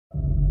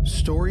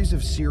Stories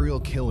of serial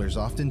killers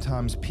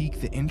oftentimes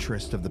pique the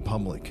interest of the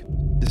public.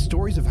 The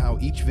stories of how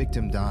each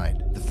victim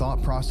died, the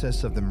thought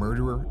process of the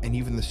murderer, and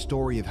even the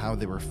story of how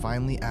they were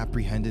finally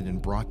apprehended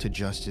and brought to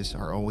justice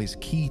are always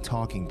key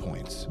talking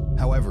points.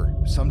 However,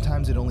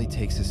 sometimes it only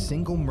takes a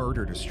single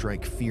murder to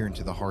strike fear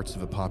into the hearts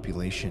of a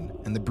population,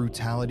 and the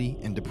brutality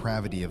and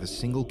depravity of a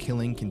single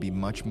killing can be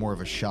much more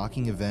of a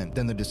shocking event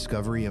than the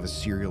discovery of a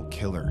serial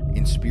killer.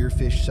 In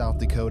Spearfish, South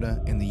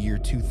Dakota, in the year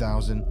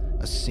 2000,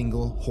 a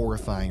single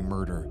horrifying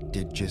murder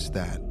did just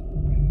that.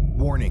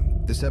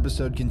 Warning, this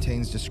episode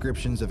contains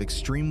descriptions of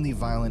extremely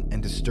violent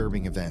and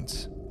disturbing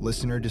events.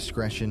 Listener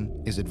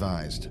discretion is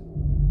advised.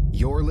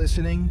 You're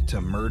listening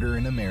to Murder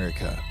in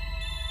America.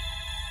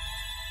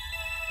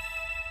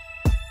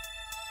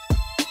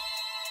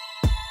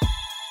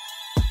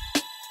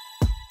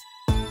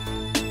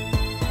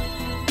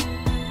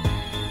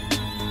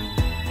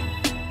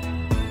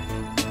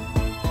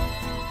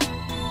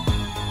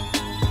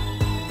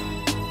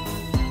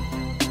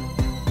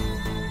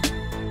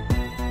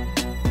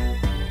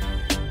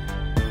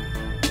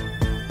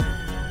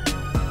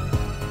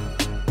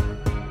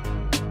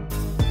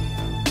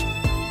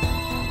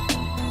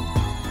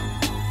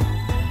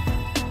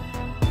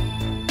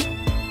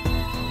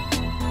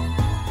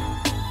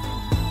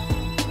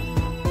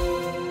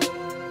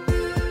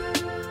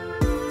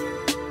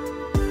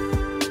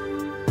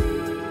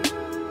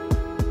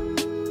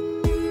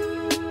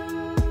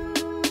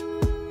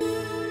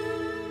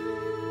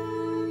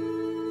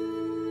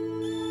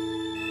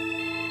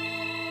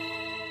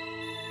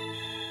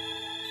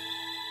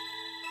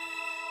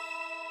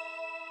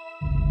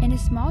 In a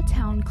small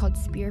town called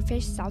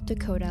Spearfish, South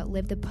Dakota,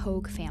 lived the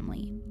Poage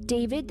family.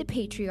 David, the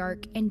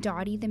patriarch, and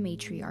Dottie, the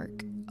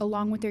matriarch,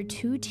 along with their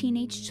two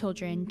teenage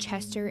children,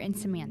 Chester and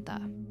Samantha.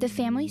 The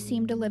family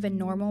seemed to live a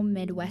normal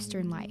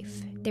Midwestern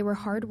life. They were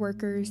hard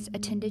workers,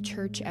 attended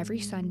church every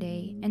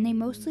Sunday, and they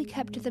mostly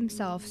kept to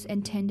themselves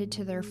and tended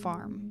to their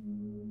farm.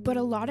 But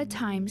a lot of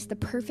times, the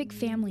perfect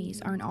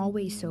families aren't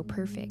always so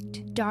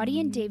perfect. Dottie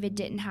and David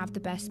didn't have the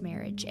best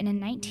marriage, and in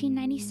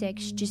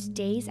 1996, just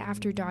days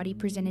after Dottie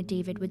presented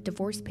David with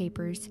divorce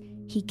papers,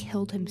 he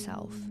killed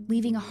himself,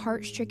 leaving a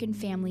heart-stricken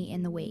family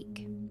in the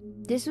wake.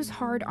 This was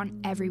hard on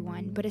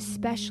everyone, but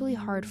especially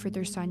hard for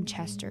their son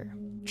Chester.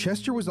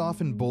 Chester was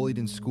often bullied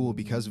in school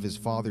because of his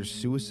father's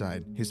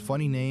suicide, his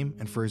funny name,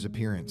 and for his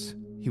appearance.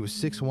 He was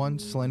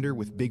 6'1", slender,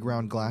 with big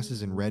round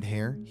glasses and red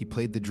hair. He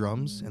played the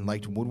drums and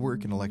liked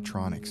woodwork and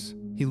electronics.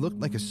 He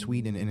looked like a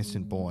sweet and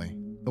innocent boy.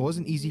 It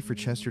wasn't easy for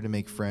Chester to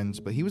make friends,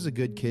 but he was a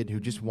good kid who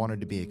just wanted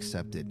to be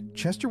accepted.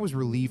 Chester was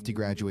relieved to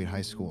graduate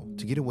high school,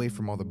 to get away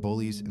from all the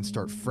bullies and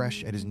start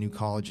fresh at his new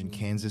college in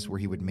Kansas, where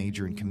he would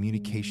major in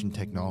communication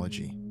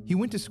technology. He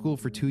went to school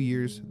for 2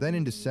 years, then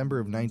in December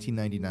of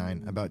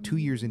 1999, about 2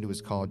 years into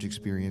his college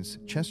experience,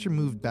 Chester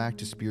moved back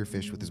to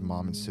Spearfish with his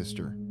mom and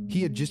sister.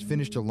 He had just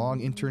finished a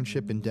long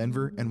internship in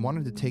Denver and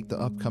wanted to take the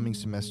upcoming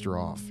semester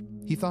off.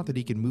 He thought that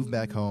he could move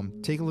back home,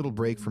 take a little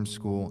break from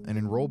school, and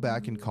enroll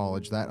back in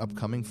college that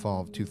upcoming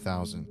fall of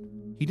 2000.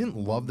 He didn't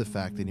love the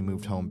fact that he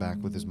moved home back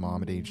with his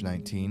mom at age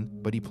 19,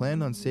 but he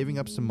planned on saving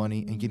up some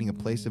money and getting a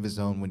place of his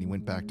own when he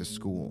went back to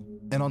school.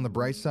 And on the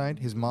bright side,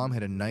 his mom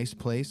had a nice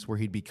place where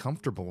he'd be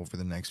comfortable over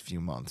the next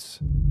few months.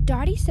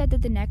 Dottie said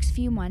that the next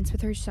few months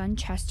with her son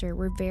Chester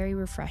were very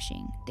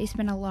refreshing. They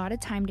spent a lot of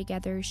time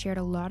together, shared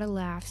a lot of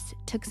laughs,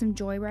 took some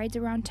joyrides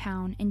around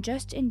town, and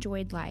just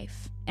enjoyed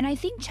life. And I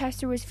think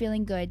Chester was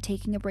feeling good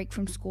taking a break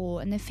from school,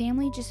 and the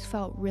family just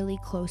felt really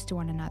close to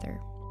one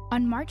another.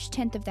 On March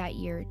 10th of that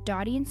year,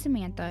 Dottie and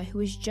Samantha, who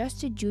was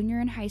just a junior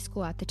in high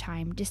school at the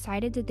time,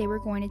 decided that they were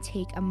going to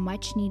take a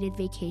much-needed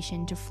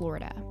vacation to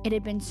Florida. It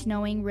had been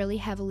snowing really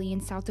heavily in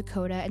South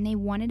Dakota, and they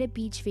wanted a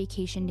beach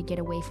vacation to get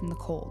away from the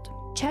cold.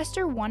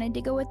 Chester wanted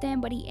to go with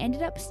them, but he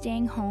ended up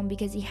staying home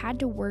because he had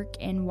to work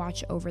and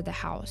watch over the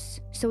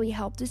house. So he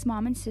helped his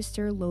mom and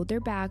sister load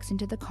their bags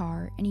into the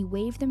car, and he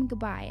waved them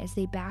goodbye as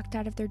they backed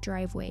out of their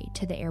driveway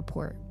to the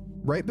airport.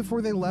 Right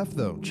before they left,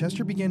 though,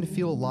 Chester began to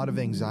feel a lot of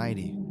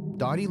anxiety.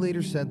 Dottie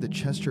later said that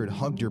Chester had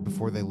hugged her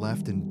before they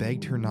left and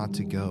begged her not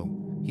to go.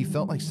 He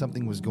felt like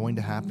something was going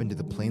to happen to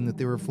the plane that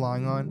they were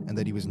flying on and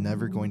that he was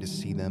never going to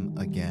see them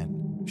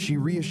again. She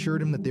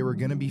reassured him that they were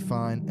going to be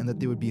fine and that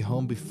they would be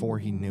home before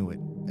he knew it.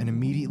 And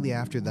immediately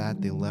after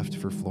that, they left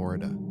for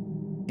Florida.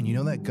 And you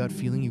know that gut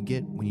feeling you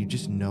get when you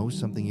just know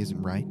something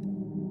isn't right?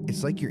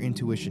 It's like your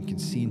intuition can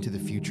see into the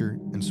future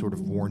and sort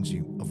of warns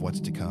you of what's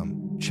to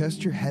come.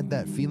 Chester had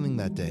that feeling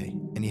that day,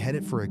 and he had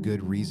it for a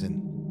good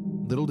reason.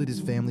 Little did his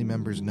family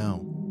members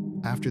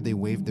know, after they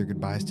waved their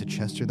goodbyes to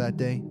Chester that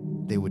day,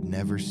 they would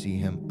never see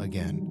him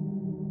again.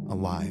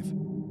 Alive,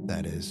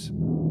 that is.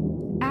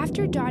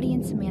 After Dottie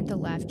and Samantha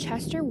left,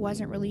 Chester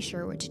wasn't really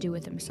sure what to do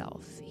with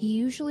himself. He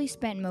usually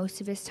spent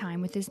most of his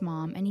time with his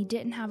mom, and he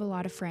didn't have a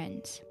lot of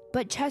friends.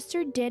 But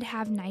Chester did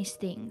have nice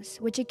things,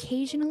 which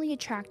occasionally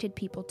attracted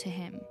people to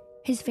him.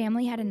 His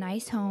family had a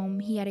nice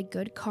home, he had a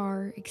good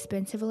car,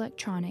 expensive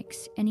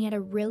electronics, and he had a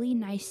really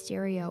nice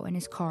stereo in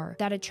his car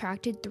that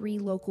attracted 3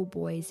 local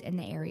boys in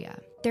the area.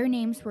 Their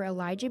names were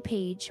Elijah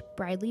Page,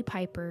 Bradley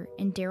Piper,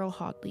 and Daryl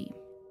Hoadley.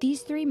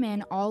 These three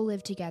men all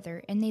lived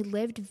together, and they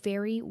lived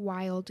very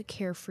wild,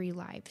 carefree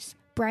lives.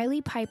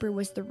 Briley Piper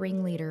was the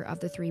ringleader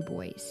of the three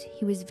boys.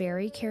 He was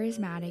very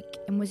charismatic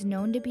and was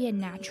known to be a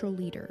natural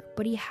leader,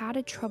 but he had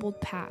a troubled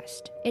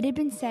past. It had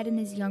been said in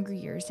his younger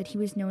years that he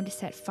was known to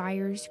set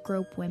fires,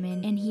 grope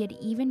women, and he had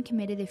even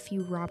committed a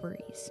few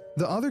robberies.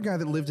 The other guy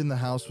that lived in the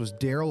house was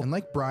Daryl, and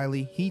like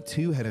Briley, he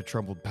too had a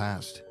troubled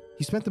past.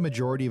 He spent the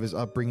majority of his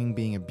upbringing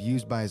being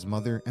abused by his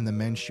mother and the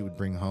men she would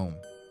bring home.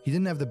 He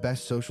didn't have the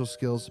best social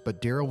skills,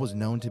 but Daryl was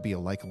known to be a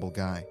likable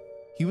guy.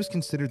 He was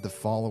considered the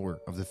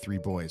follower of the three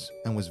boys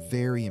and was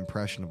very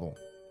impressionable.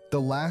 The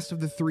last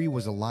of the three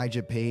was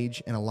Elijah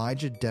Page, and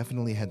Elijah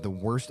definitely had the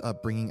worst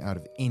upbringing out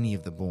of any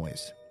of the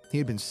boys. He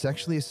had been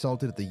sexually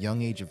assaulted at the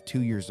young age of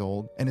 2 years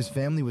old, and his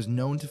family was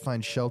known to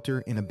find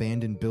shelter in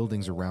abandoned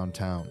buildings around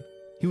town.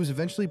 He was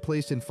eventually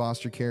placed in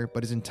foster care,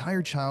 but his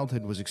entire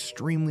childhood was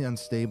extremely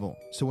unstable.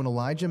 So when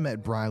Elijah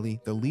met Briley,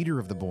 the leader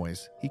of the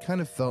boys, he kind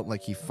of felt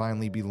like he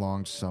finally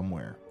belonged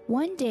somewhere.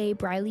 One day,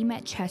 Briley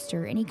met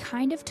Chester, and he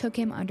kind of took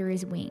him under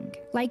his wing.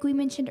 Like we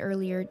mentioned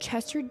earlier,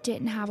 Chester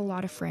didn't have a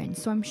lot of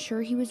friends, so I'm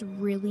sure he was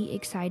really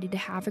excited to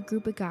have a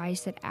group of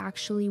guys that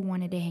actually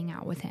wanted to hang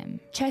out with him.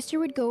 Chester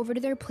would go over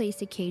to their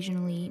place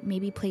occasionally,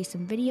 maybe play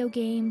some video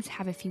games,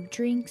 have a few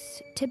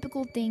drinks,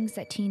 typical things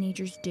that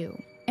teenagers do.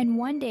 And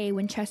one day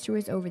when Chester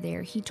was over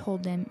there, he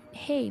told them,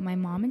 "Hey, my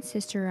mom and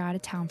sister are out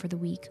of town for the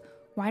week.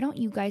 Why don't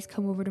you guys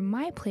come over to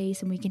my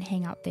place and we can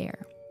hang out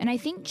there?" And I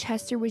think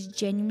Chester was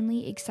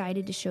genuinely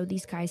excited to show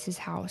these guys his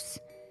house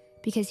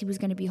because he was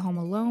going to be home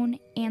alone.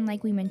 And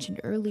like we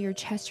mentioned earlier,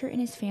 Chester and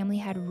his family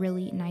had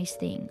really nice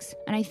things.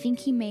 And I think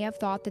he may have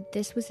thought that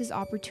this was his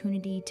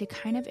opportunity to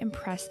kind of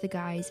impress the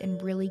guys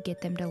and really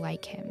get them to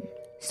like him.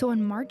 So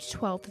on March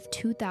 12th of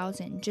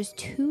 2000, just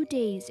 2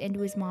 days into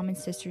his mom and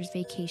sister's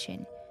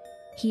vacation,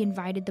 he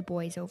invited the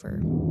boys over.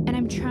 And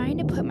I'm trying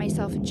to put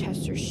myself in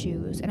Chester's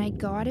shoes, and I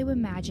gotta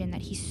imagine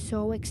that he's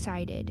so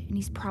excited, and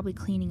he's probably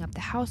cleaning up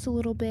the house a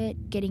little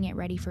bit, getting it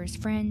ready for his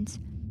friends,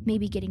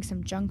 maybe getting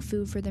some junk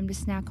food for them to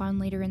snack on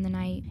later in the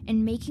night,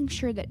 and making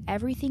sure that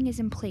everything is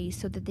in place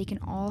so that they can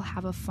all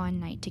have a fun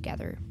night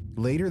together.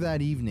 Later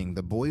that evening,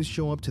 the boys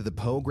show up to the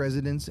Poage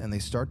residence and they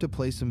start to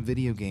play some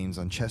video games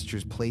on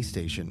Chester's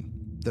PlayStation.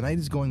 The night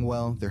is going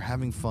well, they're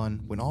having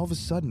fun, when all of a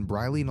sudden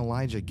Briley and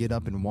Elijah get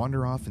up and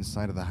wander off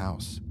inside of the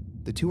house.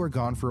 The two are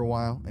gone for a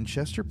while, and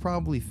Chester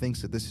probably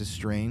thinks that this is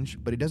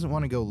strange, but he doesn't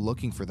want to go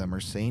looking for them or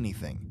say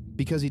anything,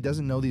 because he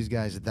doesn't know these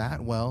guys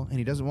that well and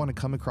he doesn't want to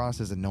come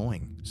across as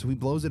annoying, so he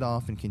blows it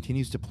off and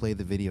continues to play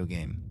the video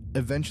game.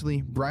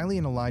 Eventually, Briley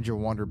and Elijah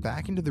wander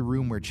back into the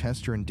room where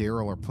Chester and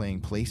Daryl are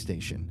playing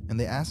PlayStation, and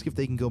they ask if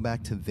they can go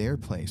back to their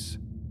place.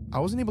 I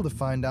wasn't able to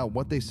find out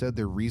what they said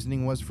their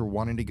reasoning was for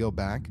wanting to go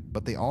back,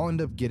 but they all end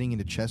up getting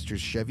into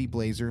Chester's Chevy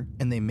Blazer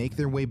and they make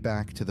their way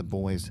back to the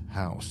boys'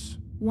 house.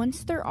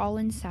 Once they're all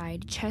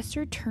inside,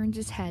 Chester turns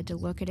his head to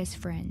look at his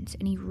friends,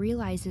 and he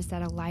realizes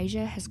that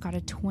Elijah has got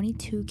a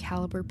 .22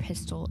 caliber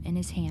pistol in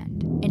his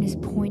hand and is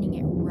pointing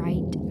it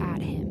right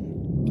at him.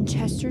 And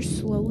Chester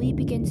slowly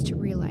begins to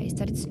realize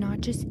that it's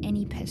not just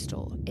any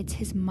pistol, it's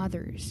his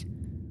mother's,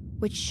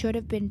 which should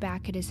have been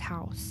back at his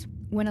house.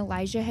 When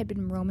Elijah had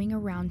been roaming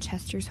around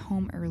Chester's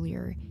home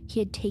earlier, he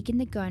had taken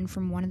the gun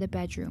from one of the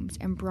bedrooms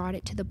and brought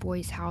it to the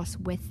boys' house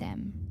with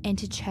them. And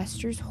to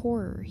Chester's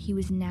horror, he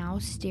was now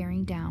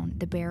staring down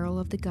the barrel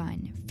of the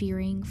gun,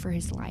 fearing for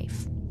his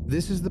life.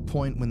 This is the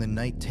point when the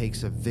night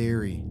takes a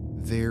very,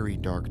 very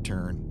dark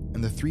turn,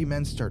 and the three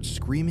men start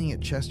screaming at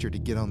Chester to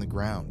get on the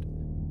ground.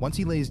 Once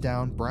he lays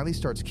down, Briley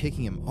starts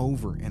kicking him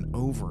over and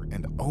over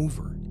and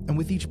over. And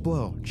with each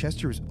blow,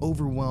 Chester is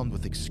overwhelmed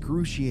with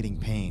excruciating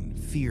pain,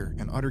 fear,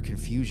 and utter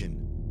confusion.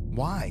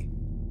 Why?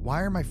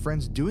 Why are my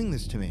friends doing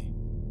this to me?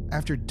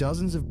 After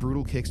dozens of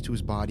brutal kicks to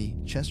his body,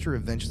 Chester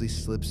eventually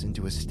slips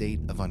into a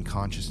state of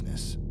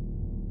unconsciousness.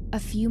 A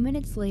few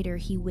minutes later,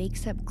 he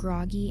wakes up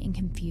groggy and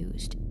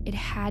confused. It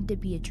had to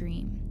be a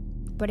dream.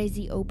 But as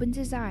he opens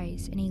his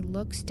eyes and he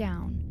looks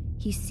down,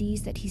 he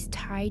sees that he's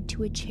tied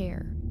to a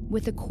chair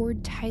with a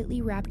cord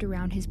tightly wrapped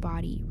around his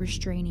body,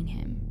 restraining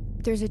him.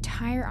 There's a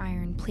tire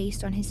iron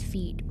placed on his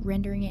feet,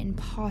 rendering it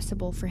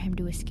impossible for him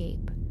to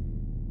escape.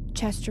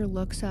 Chester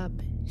looks up,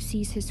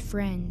 sees his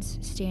friends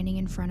standing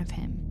in front of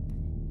him,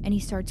 and he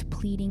starts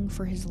pleading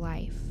for his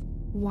life.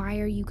 "Why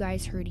are you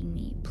guys hurting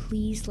me?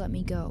 Please let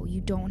me go.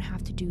 You don't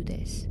have to do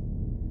this."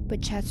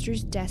 But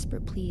Chester's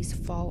desperate pleas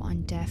fall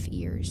on deaf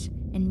ears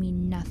and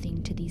mean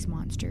nothing to these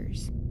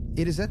monsters.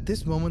 It is at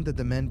this moment that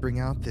the men bring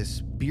out this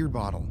beer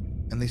bottle,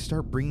 and they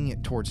start bringing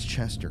it towards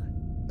Chester.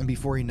 And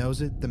before he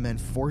knows it, the men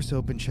force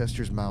open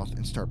Chester's mouth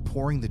and start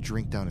pouring the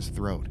drink down his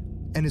throat.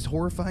 And as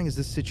horrifying as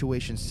this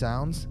situation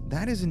sounds,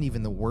 that isn't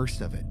even the worst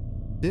of it.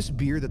 This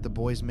beer that the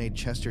boys made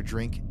Chester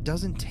drink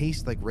doesn't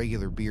taste like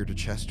regular beer to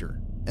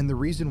Chester. And the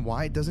reason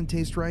why it doesn't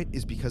taste right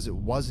is because it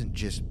wasn't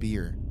just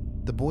beer.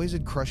 The boys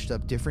had crushed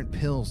up different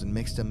pills and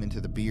mixed them into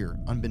the beer,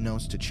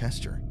 unbeknownst to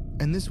Chester.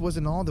 And this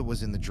wasn't all that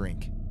was in the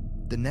drink.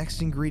 The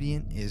next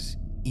ingredient is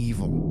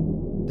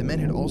evil. The men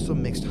had also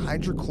mixed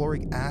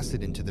hydrochloric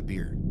acid into the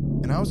beer.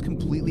 and I was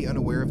completely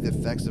unaware of the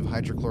effects of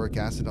hydrochloric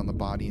acid on the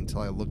body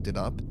until I looked it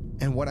up,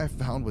 and what I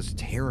found was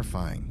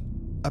terrifying.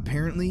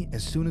 Apparently,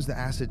 as soon as the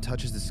acid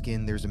touches the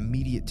skin, there's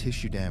immediate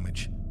tissue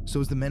damage. So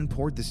as the men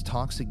poured this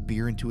toxic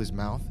beer into his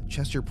mouth,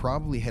 Chester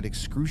probably had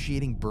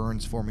excruciating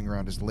burns forming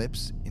around his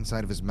lips,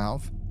 inside of his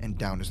mouth, and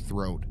down his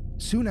throat.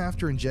 Soon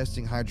after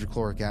ingesting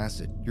hydrochloric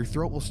acid, your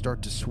throat will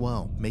start to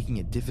swell, making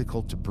it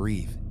difficult to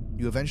breathe.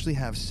 You eventually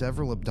have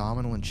several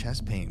abdominal and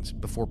chest pains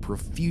before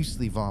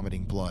profusely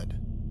vomiting blood.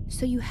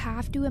 So you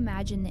have to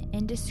imagine the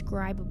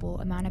indescribable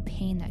amount of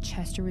pain that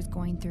Chester was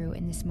going through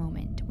in this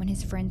moment when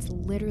his friends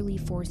literally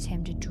forced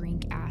him to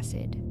drink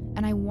acid.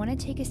 And I want to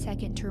take a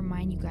second to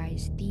remind you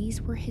guys,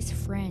 these were his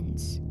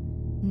friends,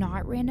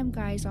 not random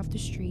guys off the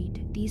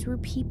street. These were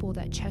people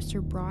that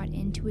Chester brought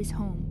into his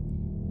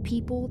home,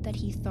 people that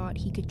he thought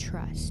he could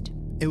trust.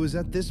 It was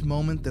at this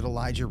moment that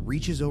Elijah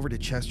reaches over to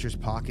Chester's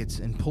pockets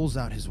and pulls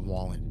out his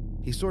wallet.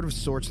 He sort of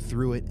sorts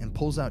through it and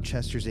pulls out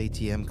Chester's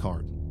ATM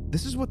card.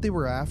 This is what they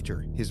were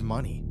after, his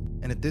money.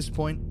 And at this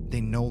point,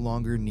 they no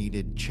longer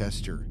needed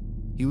Chester.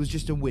 He was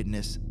just a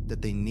witness that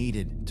they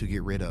needed to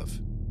get rid of.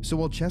 So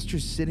while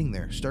Chester's sitting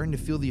there, starting to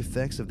feel the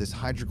effects of this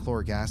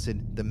hydrochloric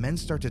acid, the men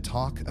start to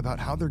talk about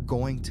how they're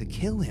going to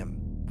kill him,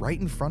 right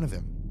in front of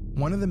him.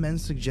 One of the men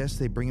suggests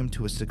they bring him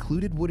to a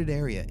secluded wooded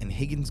area in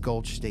Higgins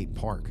Gulch State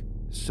Park.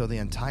 So they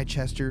untie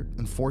Chester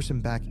and force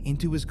him back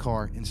into his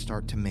car and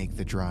start to make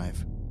the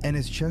drive. And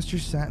as Chester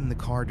sat in the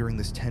car during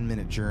this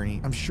 10-minute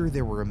journey, I'm sure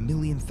there were a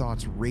million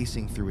thoughts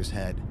racing through his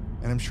head.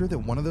 And I'm sure that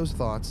one of those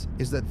thoughts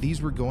is that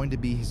these were going to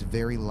be his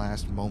very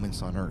last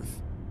moments on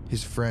Earth.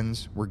 His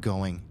friends were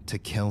going to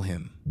kill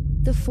him.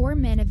 The four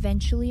men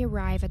eventually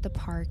arrive at the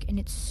park, and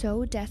it's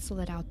so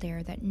desolate out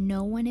there that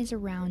no one is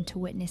around to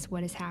witness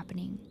what is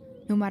happening.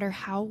 No matter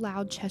how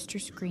loud Chester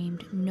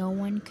screamed, no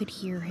one could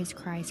hear his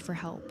cries for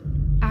help.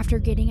 After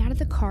getting out of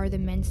the car, the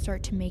men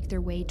start to make their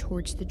way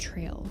towards the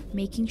trail,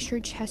 making sure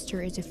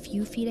Chester is a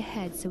few feet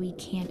ahead so he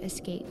can't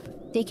escape.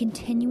 They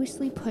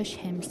continuously push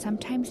him,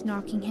 sometimes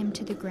knocking him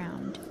to the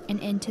ground and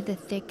into the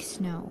thick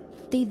snow.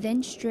 They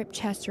then strip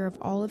Chester of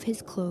all of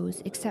his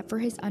clothes except for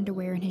his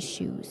underwear and his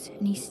shoes,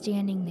 and he's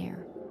standing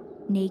there,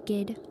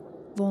 naked,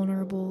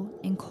 vulnerable,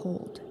 and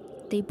cold.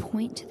 They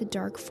point to the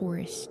dark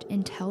forest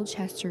and tell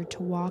Chester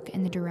to walk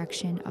in the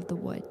direction of the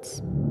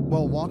woods.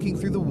 While walking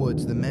through the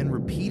woods, the men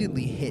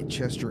repeatedly hit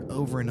Chester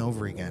over and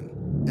over again.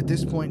 At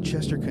this point,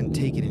 Chester couldn't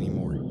take it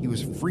anymore. He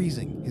was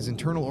freezing, his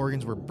internal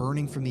organs were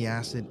burning from the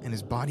acid, and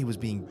his body was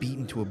being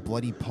beaten to a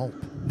bloody pulp.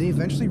 They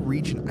eventually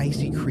reach an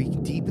icy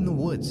creek deep in the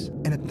woods,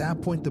 and at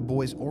that point the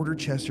boys order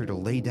Chester to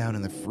lay down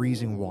in the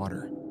freezing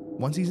water.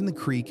 Once he's in the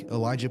creek,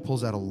 Elijah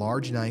pulls out a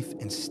large knife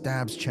and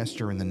stabs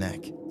Chester in the neck.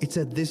 It's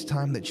at this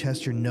time that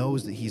Chester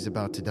knows that he's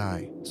about to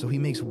die, so he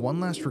makes one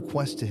last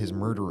request to his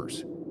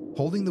murderers.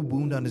 Holding the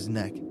wound on his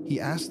neck,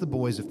 he asks the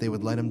boys if they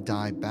would let him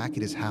die back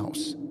at his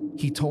house.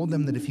 He told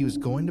them that if he was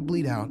going to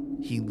bleed out,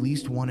 he at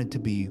least wanted to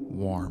be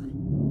warm.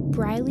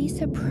 Briley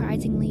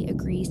surprisingly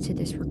agrees to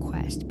this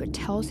request, but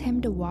tells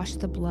him to wash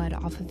the blood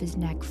off of his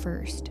neck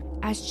first.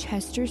 As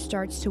Chester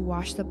starts to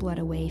wash the blood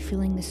away,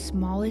 feeling the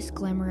smallest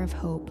glimmer of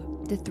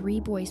hope, the three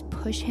boys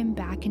push him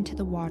back into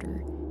the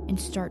water and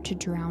start to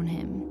drown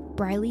him.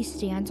 Briley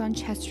stands on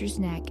Chester's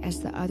neck as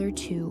the other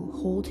two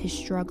hold his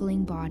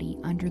struggling body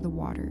under the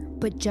water.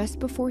 But just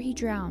before he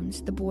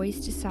drowns, the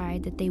boys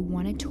decide that they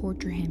want to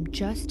torture him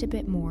just a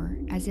bit more,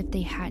 as if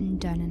they hadn't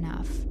done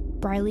enough.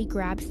 Briley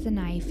grabs the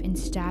knife and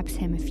stabs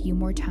him a few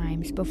more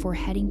times before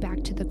heading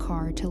back to the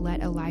car to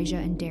let Elijah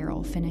and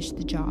Daryl finish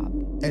the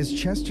job. As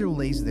Chester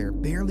lays there,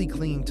 barely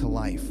clinging to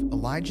life,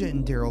 Elijah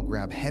and Daryl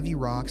grab heavy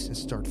rocks and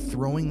start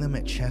throwing them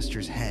at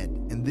Chester's head,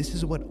 and this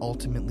is what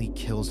ultimately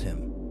kills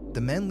him. The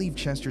men leave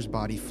Chester's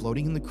body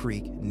floating in the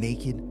creek,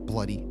 naked,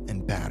 bloody,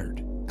 and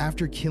battered.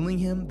 After killing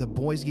him, the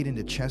boys get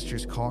into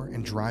Chester's car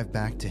and drive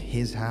back to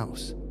his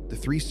house. The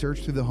three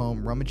search through the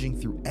home, rummaging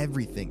through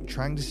everything,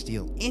 trying to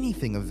steal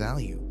anything of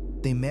value.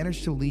 They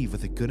manage to leave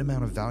with a good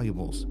amount of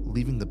valuables,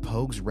 leaving the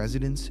Poage's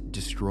residence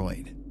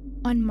destroyed.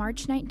 On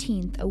March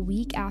 19th, a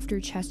week after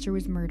Chester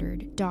was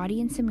murdered, Dottie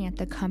and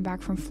Samantha come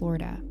back from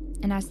Florida,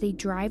 and as they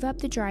drive up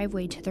the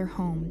driveway to their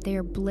home, they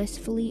are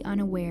blissfully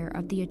unaware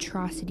of the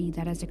atrocity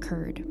that has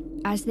occurred.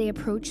 As they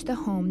approach the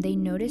home, they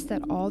notice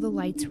that all the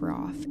lights were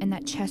off and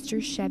that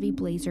Chester's Chevy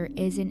Blazer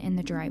isn't in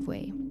the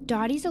driveway.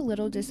 Dottie's a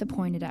little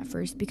disappointed at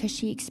first because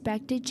she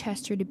expected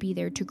Chester to be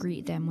there to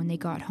greet them when they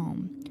got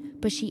home,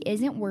 but she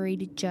isn't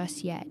worried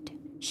just yet.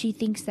 She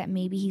thinks that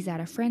maybe he's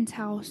at a friend's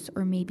house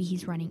or maybe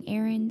he's running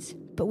errands,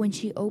 but when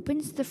she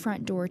opens the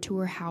front door to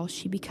her house,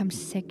 she becomes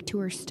sick to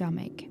her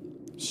stomach.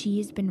 She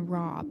has been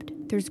robbed.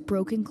 There's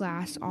broken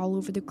glass all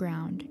over the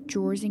ground,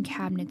 drawers and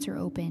cabinets are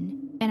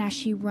open, and as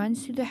she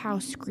runs through the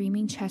house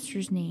screaming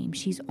Chester's name,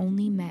 she's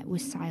only met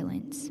with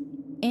silence.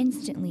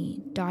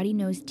 Instantly, Dottie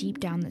knows deep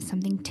down that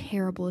something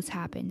terrible has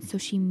happened, so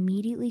she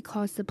immediately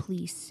calls the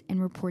police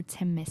and reports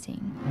him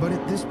missing. But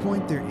at this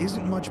point, there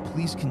isn't much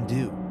police can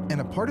do,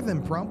 and a part of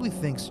them probably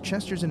thinks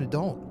Chester's an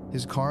adult.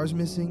 His car is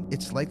missing,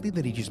 it's likely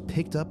that he just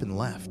picked up and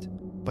left.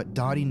 But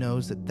Dottie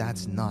knows that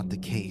that's not the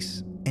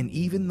case. And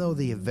even though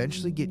they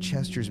eventually get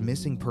Chester's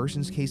missing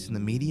persons case in the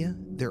media,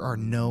 there are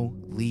no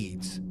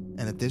leads.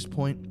 And at this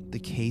point, the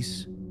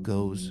case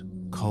goes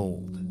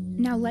cold.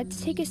 Now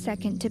let's take a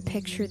second to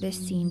picture this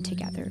scene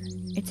together.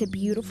 It's a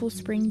beautiful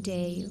spring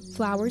day,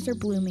 flowers are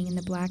blooming in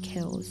the Black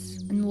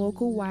Hills, and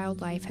local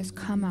wildlife has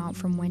come out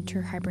from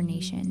winter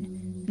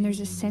hibernation, and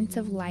there's a sense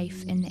of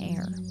life in the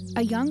air.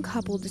 A young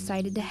couple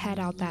decided to head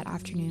out that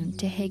afternoon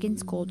to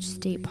Higgins Gulch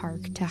State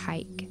Park to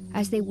hike.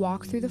 As they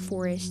walk through the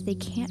forest, they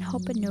can't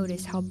help but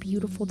notice how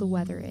beautiful the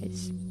weather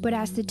is. But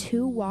as the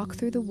two walk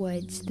through the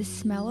woods, the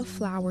smell of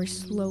flowers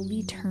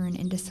slowly turn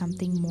into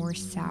something more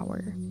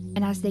sour.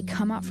 And as they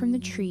come out from the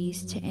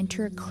trees to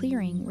enter a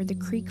clearing where the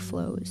creek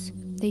flows,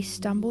 they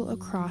stumble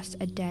across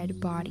a dead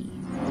body.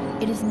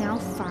 It is now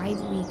 5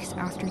 weeks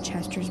after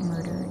Chester's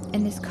murder,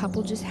 and this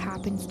couple just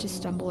happens to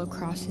stumble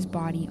across his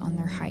body on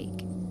their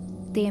hike.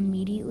 They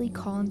immediately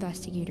call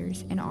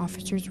investigators, and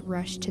officers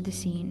rush to the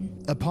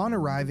scene. Upon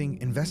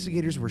arriving,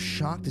 investigators were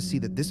shocked to see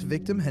that this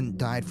victim hadn't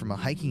died from a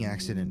hiking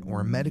accident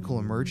or a medical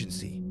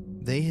emergency.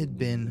 They had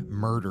been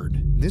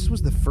murdered. This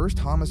was the first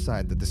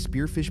homicide that the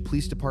Spearfish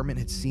Police Department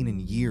had seen in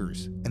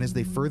years, and as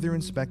they further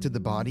inspected the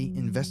body,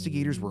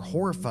 investigators were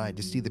horrified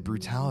to see the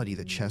brutality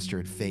that Chester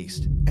had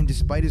faced. And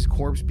despite his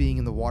corpse being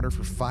in the water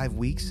for 5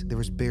 weeks, there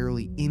was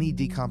barely any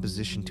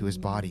decomposition to his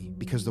body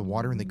because the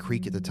water in the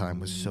creek at the time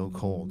was so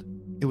cold.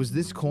 It was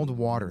this cold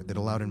water that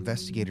allowed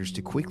investigators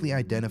to quickly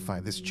identify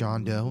this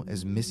John Doe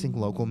as missing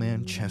local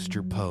man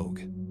Chester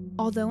Poage.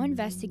 Although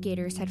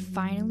investigators had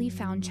finally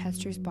found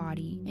Chester's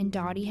body and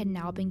Dottie had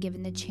now been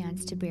given the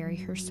chance to bury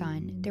her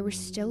son, there was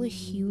still a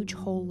huge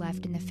hole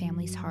left in the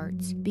family's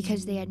hearts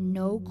because they had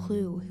no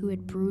clue who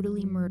had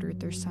brutally murdered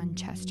their son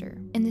Chester.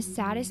 And the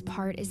saddest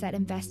part is that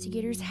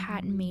investigators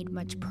hadn't made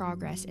much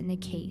progress in the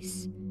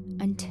case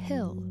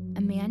until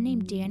a man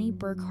named Danny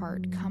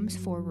Burkhart comes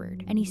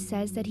forward and he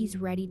says that he's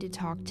ready to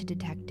talk to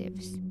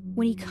detectives.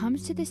 When he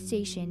comes to the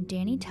station,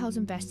 Danny tells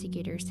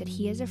investigators that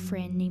he has a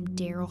friend named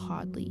Daryl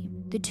Hodley.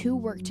 The two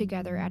work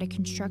together at a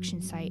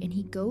construction site, and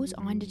he goes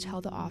on to tell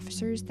the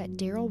officers that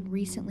Daryl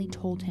recently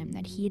told him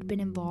that he had been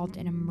involved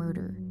in a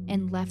murder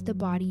and left the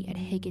body at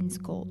Higgins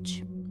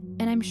Gulch.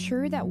 And I'm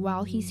sure that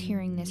while he's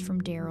hearing this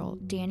from Daryl,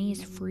 Danny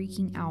is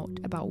freaking out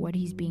about what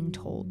he's being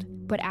told.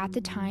 But at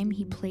the time,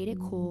 he played it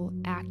cool,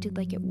 acted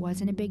like it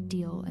wasn't a big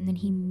deal, and then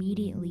he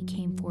immediately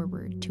came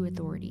forward to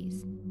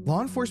authorities.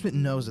 Law enforcement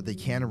knows that they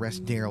can't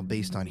arrest Daryl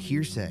based on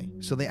hearsay,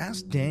 so they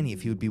asked Danny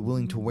if he would be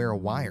willing to wear a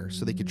wire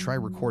so they could try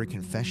record a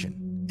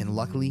confession. And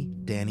luckily,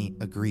 Danny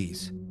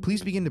agrees.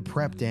 Police begin to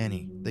prep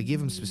Danny. They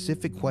give him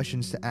specific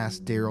questions to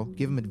ask Daryl,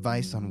 give him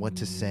advice on what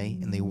to say,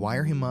 and they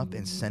wire him up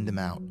and send him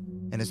out.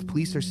 And as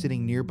police are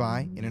sitting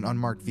nearby in an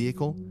unmarked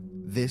vehicle,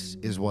 this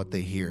is what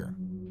they hear.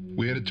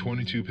 We had a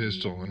 .22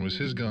 pistol, and it was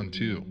his gun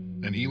too.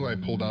 And Eli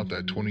pulled out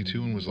that .22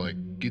 and was like,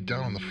 "Get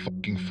down on the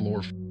fucking floor,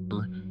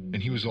 f***er."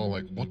 And he was all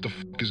like, "What the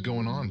fuck is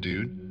going on,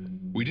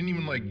 dude?" We didn't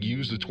even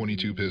use the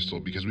 .22 pistol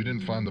because we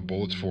didn't find the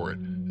bullets for it.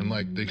 And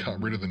they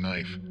got rid of the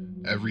knife.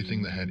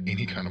 Everything that had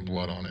any kind of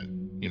blood on it,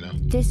 you know?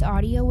 This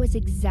audio was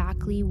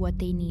exactly what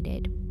they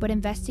needed, but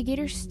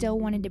investigators still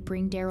wanted to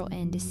bring Daryl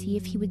in to see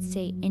if he would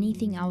say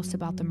anything else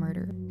about the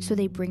murder. So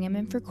they bring him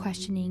in for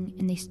questioning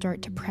and they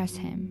start to press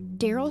him.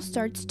 Daryl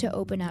starts to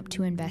open up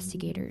to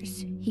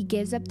investigators. He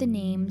gives up the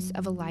names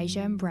of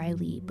Elijah and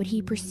Briley, but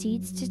he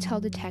proceeds to tell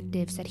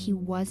detectives that he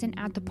wasn't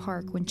at the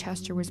park when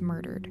Chester was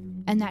murdered,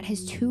 and that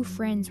his two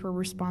friends were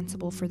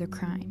responsible for the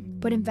crime.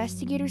 But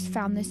investigators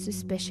found this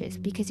suspicious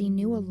because he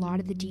knew a lot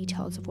of the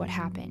details of what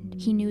happened.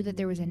 He knew that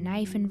there was a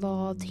knife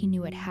involved, he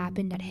knew it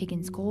happened at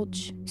Higgins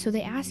Gulch. So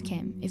they ask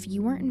him, if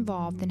you weren't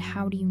involved, then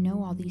how do you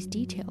know all these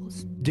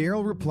details?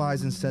 Daryl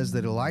replies and says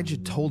that Elijah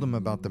told him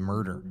about the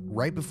murder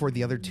right before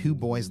the other two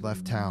boys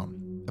left town.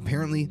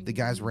 Apparently, the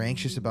guys were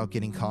anxious about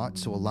getting caught,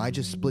 so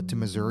Elijah split to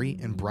Missouri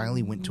and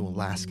Briley went to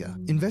Alaska.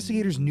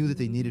 Investigators knew that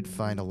they needed to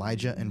find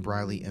Elijah and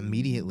Briley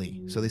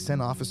immediately, so they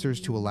sent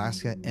officers to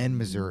Alaska and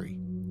Missouri.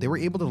 They were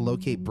able to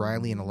locate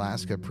Briley in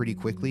Alaska pretty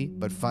quickly,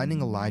 but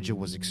finding Elijah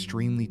was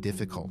extremely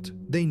difficult.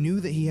 They knew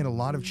that he had a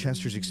lot of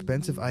Chester's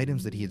expensive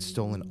items that he had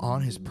stolen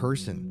on his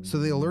person, so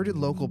they alerted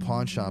local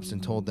pawn shops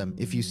and told them,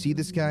 if you see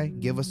this guy,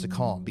 give us a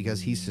call because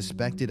he's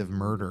suspected of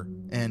murder.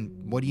 And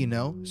what do you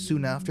know?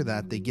 Soon after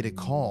that, they get a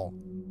call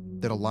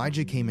that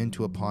Elijah came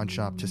into a pawn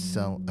shop to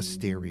sell a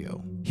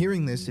stereo.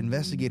 Hearing this,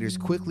 investigators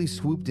quickly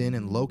swooped in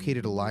and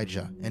located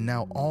Elijah, and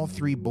now all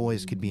three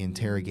boys could be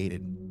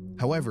interrogated.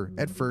 However,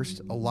 at first,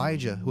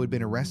 Elijah, who had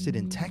been arrested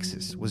in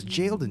Texas, was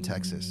jailed in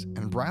Texas,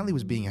 and Briley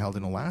was being held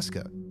in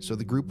Alaska, so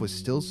the group was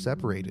still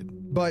separated.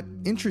 But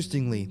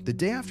interestingly, the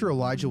day after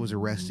Elijah was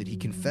arrested, he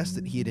confessed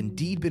that he had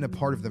indeed been a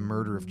part of the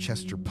murder of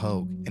Chester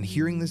Poage, and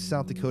hearing this,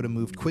 South Dakota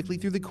moved quickly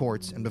through the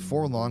courts, and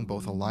before long,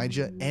 both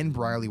Elijah and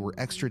Briley were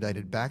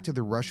extradited back to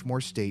the Rushmore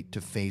state to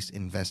face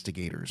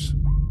investigators.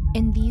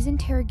 And these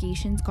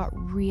interrogations got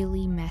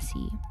really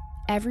messy.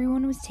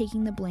 Everyone was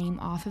taking the blame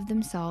off of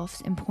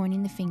themselves and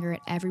pointing the finger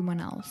at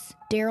everyone else.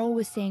 Daryl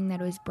was saying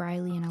that it was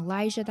Briley and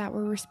Elijah that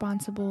were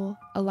responsible.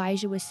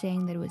 Elijah was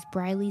saying that it was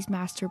Briley's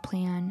master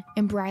plan,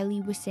 and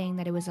Briley was saying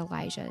that it was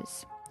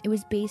Elijah's. It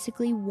was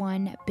basically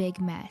one big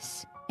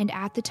mess, and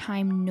at the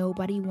time,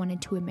 nobody wanted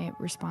to admit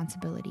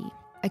responsibility.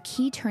 A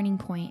key turning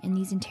point in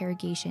these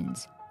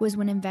interrogations was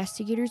when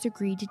investigators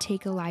agreed to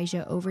take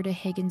Elijah over to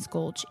Higgins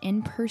Gulch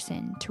in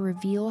person to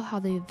reveal how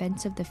the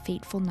events of the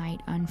fateful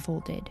night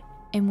unfolded.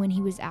 And when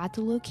he was at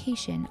the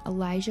location,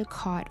 Elijah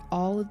caught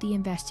all of the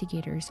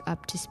investigators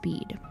up to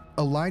speed.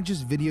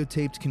 Elijah's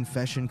videotaped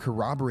confession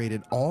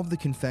corroborated all of the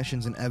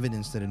confessions and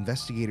evidence that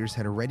investigators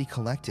had already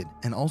collected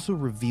and also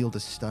revealed a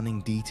stunning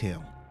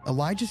detail.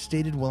 Elijah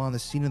stated while on the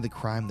scene of the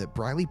crime that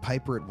Briley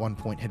Piper at one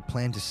point had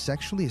planned to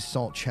sexually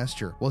assault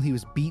Chester while he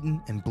was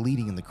beaten and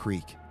bleeding in the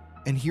creek.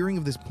 And hearing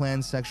of this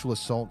planned sexual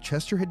assault,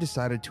 Chester had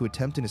decided to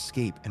attempt an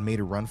escape and made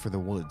a run for the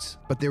woods.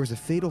 But there was a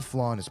fatal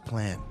flaw in his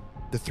plan.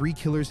 The three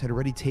killers had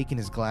already taken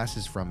his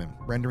glasses from him,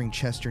 rendering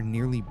Chester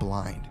nearly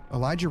blind.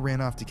 Elijah ran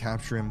off to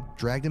capture him,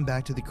 dragged him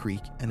back to the creek,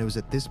 and it was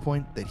at this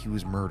point that he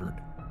was murdered.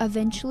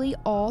 Eventually,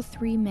 all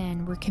three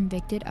men were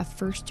convicted of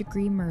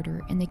first-degree murder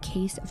in the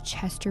case of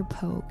Chester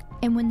Poage.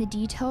 And when the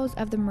details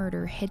of the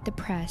murder hit the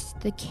press,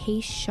 the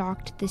case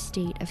shocked the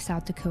state of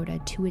South Dakota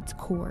to its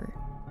core.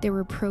 There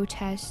were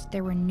protests,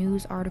 there were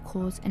news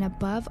articles, and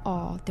above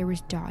all, there was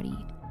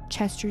Dottie,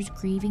 Chester's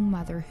grieving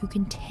mother, who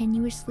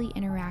continuously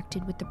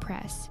interacted with the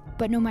press.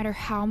 But no matter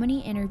how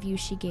many interviews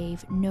she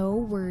gave, no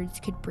words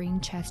could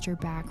bring Chester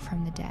back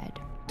from the dead.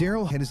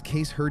 Daryl had his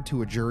case heard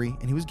to a jury,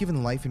 and he was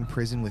given life in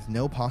prison with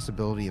no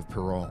possibility of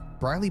parole.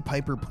 Briley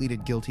Piper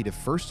pleaded guilty to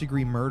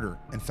first-degree murder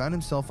and found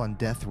himself on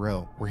death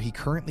row, where he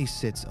currently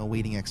sits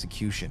awaiting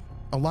execution.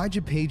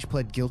 Elijah Page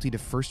pled guilty to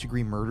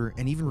first-degree murder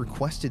and even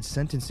requested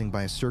sentencing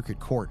by a circuit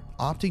court,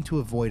 opting to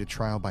avoid a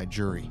trial by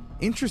jury.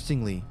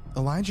 Interestingly,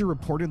 Elijah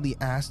reportedly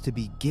asked to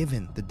be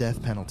given the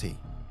death penalty.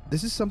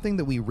 This is something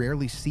that we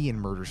rarely see in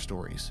murder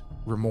stories: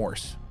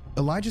 remorse.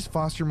 Elijah's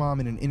foster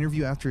mom, in an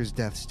interview after his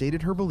death,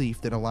 stated her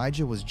belief that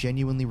Elijah was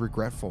genuinely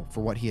regretful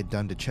for what he had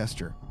done to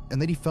Chester, and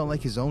that he felt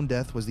like his own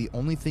death was the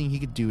only thing he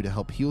could do to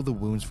help heal the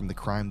wounds from the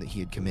crime that he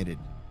had committed.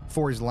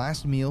 For his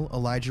last meal,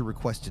 Elijah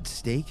requested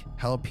steak,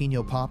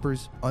 jalapeno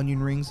poppers,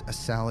 onion rings, a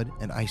salad,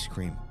 and ice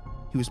cream.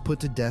 He was put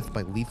to death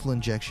by lethal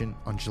injection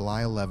on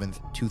July 11,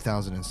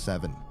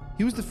 2007.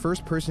 He was the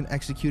first person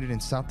executed in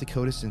South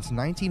Dakota since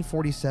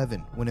 1947,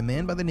 when a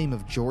man by the name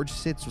of George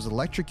Sitz was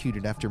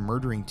electrocuted after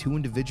murdering two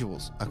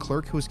individuals, a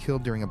clerk who was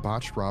killed during a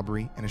botched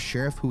robbery and a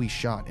sheriff who he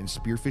shot in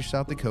Spearfish,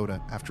 South Dakota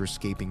after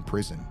escaping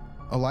prison.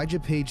 Elijah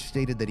Page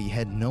stated that he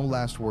had no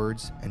last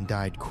words and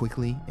died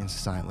quickly in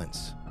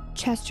silence.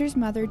 Chester's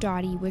mother,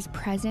 Dottie, was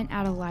present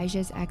at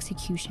Elijah's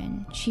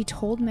execution. She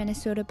told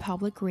Minnesota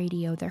Public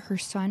Radio that her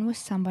son was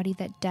somebody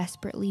that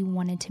desperately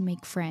wanted to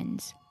make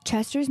friends.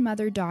 Chester's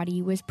mother,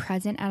 Dottie, was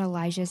present at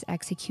Elijah's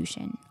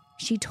execution.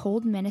 She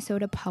told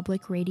Minnesota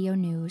Public Radio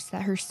News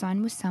that her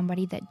son was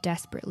somebody that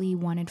desperately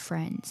wanted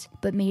friends,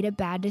 but made a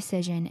bad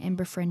decision in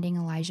befriending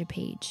Elijah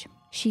Page.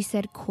 She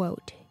said,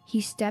 quote, "He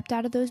stepped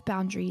out of those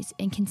boundaries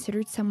and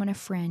considered someone a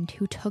friend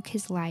who took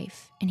his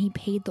life, and he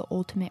paid the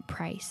ultimate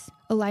price.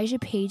 Elijah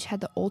Page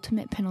had the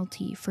ultimate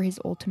penalty for his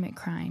ultimate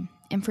crime,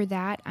 and for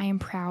that I am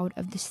proud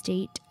of the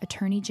state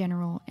attorney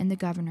general and the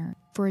governor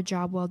for a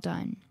job well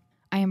done.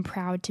 I am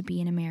proud to be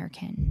an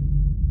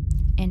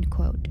American." End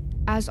quote.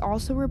 As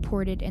also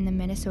reported in the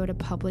Minnesota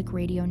Public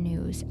Radio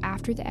News,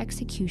 after the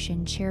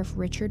execution, Sheriff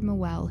Richard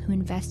Mowell, who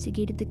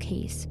investigated the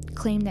case,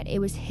 claimed that it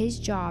was his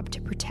job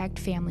to protect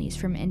families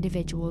from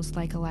individuals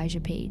like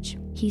Elijah Page.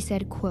 He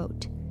said,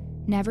 quote,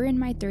 "Never in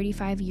my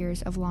 35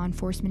 years of law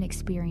enforcement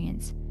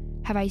experience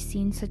have I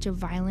seen such a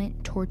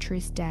violent,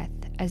 torturous death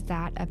as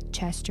that of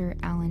Chester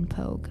Allen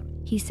Poage."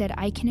 He said,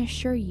 "I can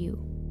assure you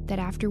that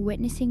after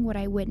witnessing what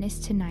I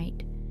witnessed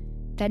tonight,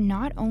 that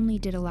not only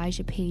did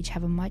Elijah Page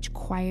have a much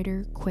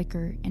quieter,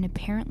 quicker, and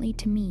apparently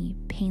to me,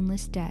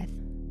 painless death,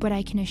 but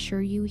I can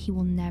assure you he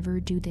will never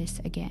do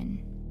this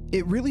again."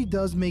 It really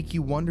does make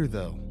you wonder,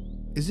 though.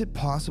 Is it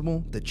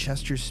possible that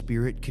Chester's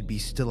spirit could be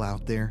still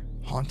out there,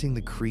 haunting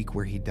the creek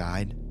where he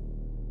died?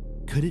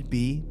 Could it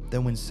be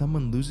that when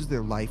someone loses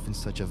their life in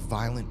such a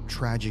violent,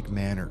 tragic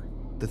manner,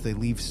 that they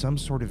leave some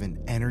sort of an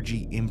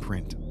energy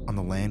imprint on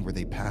the land where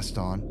they passed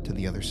on to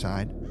the other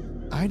side?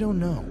 I don't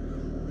know.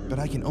 But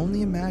I can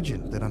only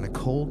imagine that on a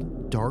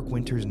cold, dark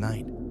winter's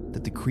night,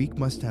 that the creek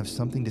must have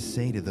something to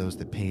say to those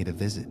that pay it a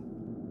visit.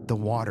 The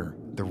water,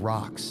 the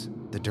rocks,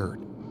 the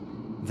dirt.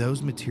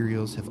 Those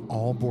materials have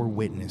all bore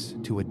witness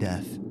to a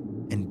death,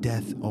 and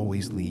death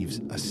always leaves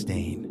a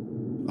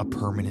stain, a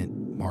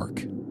permanent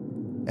mark.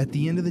 At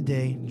the end of the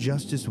day,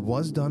 justice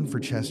was done for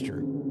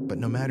Chester, but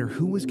no matter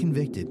who was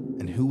convicted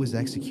and who was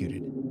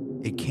executed,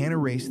 it can't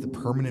erase the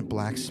permanent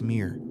black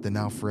smear that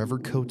now forever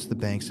coats the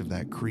banks of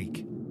that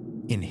creek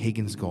in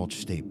Higgins Gulch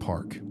State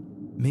Park.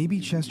 Maybe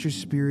Chester's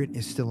spirit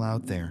is still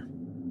out there,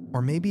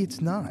 or maybe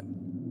it's not.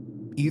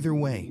 Either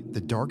way,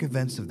 the dark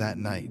events of that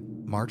night,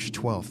 March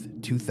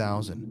 12th,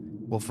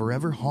 2000, will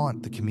forever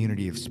haunt the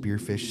community of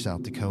Spearfish,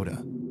 South Dakota.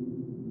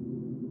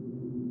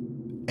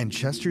 And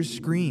Chester's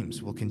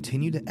screams will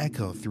continue to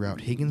echo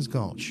throughout Higgins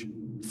Gulch,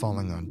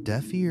 falling on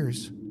deaf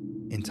ears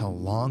until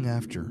long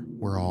after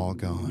we're all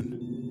gone.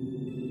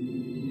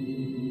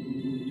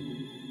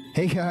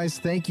 Hey guys,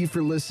 thank you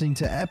for listening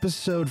to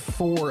episode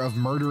 4 of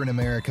Murder in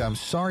America. I'm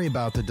sorry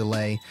about the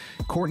delay.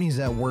 Courtney's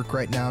at work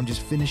right now. I'm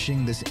just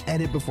finishing this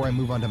edit before I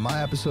move on to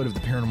my episode of the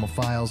Paranormal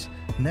Files.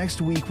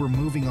 Next week, we're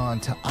moving on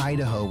to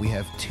Idaho. We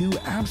have 2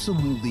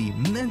 absolutely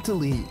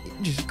mentally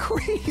just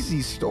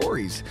crazy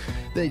stories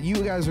that you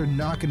guys are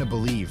not going to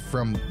believe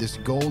from this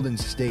golden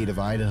state of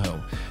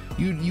Idaho.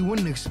 You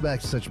wouldn't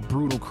expect such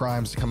brutal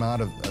crimes to come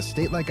out of a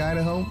state like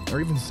Idaho or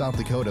even South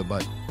Dakota,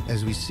 but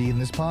as we see in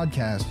this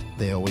podcast,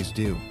 they always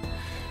do.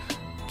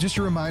 Just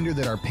a reminder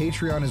that our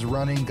Patreon is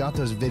running, got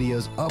those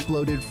videos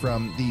uploaded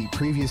from the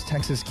previous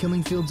Texas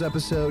Killing Fields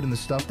episode and the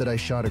stuff that I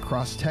shot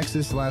across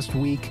Texas last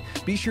week.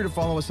 Be sure to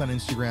follow us on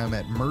Instagram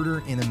at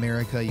Murder in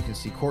America. You can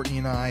see Courtney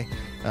and I,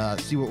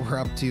 see what we're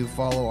up to,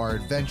 follow our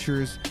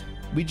adventures.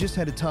 We just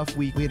had a tough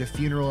week. We had a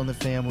funeral in the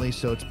family,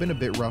 so it's been a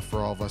bit rough for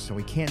all of us, and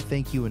we can't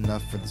thank you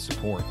enough for the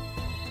support.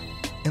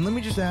 And let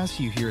me just ask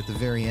you here at the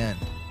very end,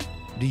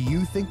 do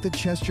you think the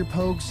Chester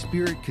Poage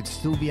spirit could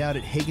still be out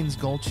at Higgins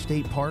Gulch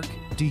State Park?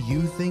 Do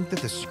you think that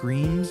the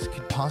screams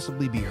could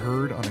possibly be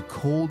heard on a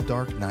cold,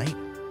 dark night?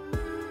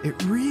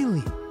 It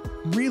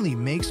really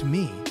makes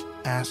me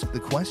ask the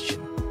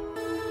question.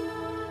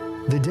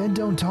 The dead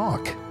don't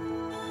talk.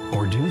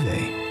 Or do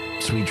they?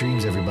 Sweet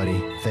dreams, everybody.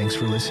 Thanks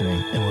for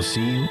listening, and we'll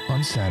see you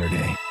on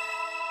Saturday.